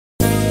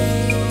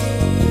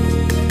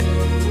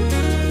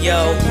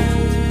Yo.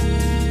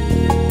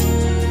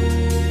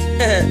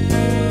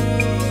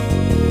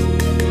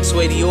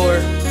 Sway Deor.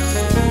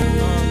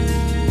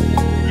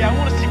 Yeah, I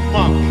wanna see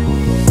funk.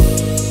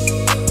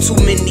 Too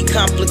many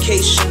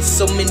complications,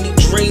 so many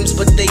dreams,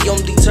 but they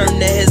only turn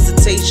to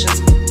hesitations.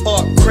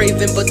 Heart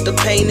craving, but the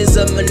pain is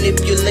a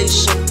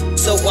manipulation.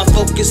 So I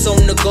focus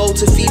on the goal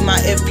to feed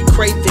my every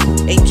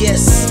craving. And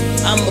yes,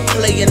 I'm a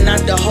player,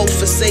 not the hoe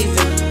for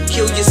saving.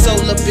 Kill your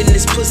soul up in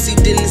this pussy,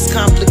 then it's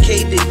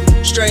complicated.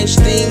 Strange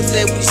things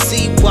that we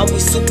see while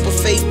we super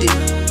faded.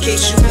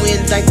 Case you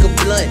win like a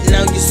blunt,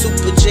 now you're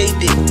super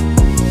jaded.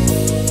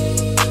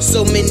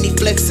 So many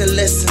flexing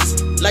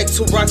lessons, like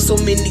to rock so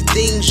many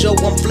things, yo,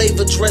 I'm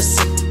flavor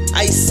dressing.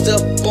 Iced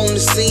up on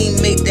the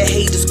scene, made the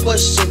haters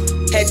question.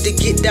 Had to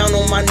get down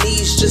on my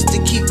knees just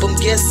to keep them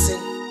guessing.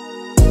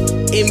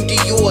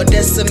 Deor,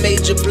 that's a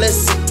major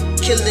blessing.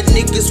 Killing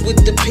niggas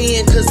with the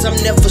pen, cause I'm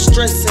never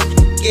stressing.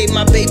 Gave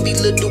my baby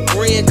little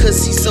grin,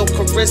 cause he's so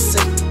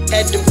caressing.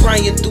 Had them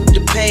crying through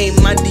the pain,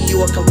 my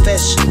Deor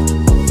confession.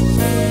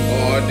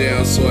 Oh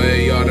damn,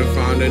 Sway, y'all done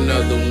found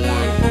another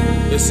one.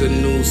 It's a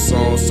new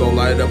song, so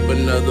light up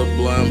another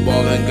blunt.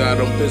 Ballin' got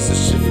them pissing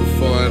shit for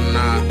fun.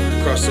 Nah,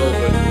 cross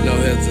over, no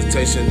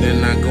hesitation, then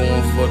not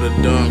going for the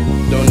dump.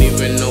 Don't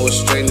even know what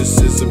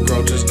strangers is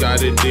approach, just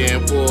got it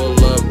in. Pull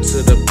up to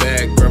the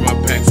back, grab my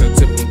packs and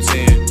tip them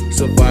 10.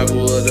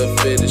 Survival of the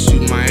fittest, you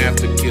might have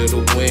to kill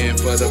to win.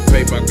 For the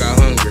paper, I got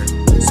hunger,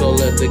 so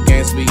let the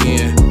games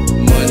begin.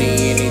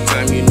 Money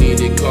anytime you need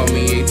it, call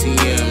me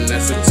ATM.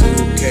 That's a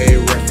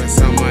 2K reference,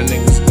 how my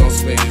niggas gon'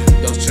 spend.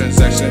 Those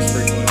transactions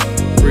frequent,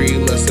 free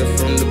lesson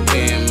from the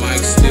pen.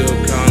 Mike still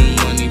counting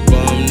money,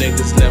 bum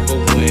niggas never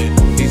win.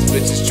 These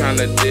bitches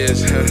tryna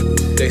diss,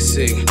 they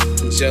sick.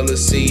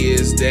 Jealousy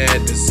is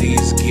that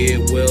disease, get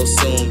well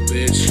soon,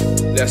 bitch.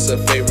 That's a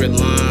favorite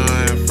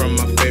line from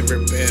my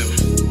favorite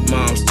pimp.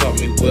 Moms taught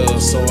me well,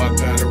 so I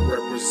gotta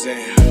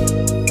represent.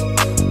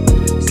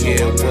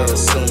 Get well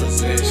soon,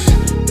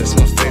 bitch. That's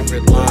my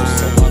favorite line.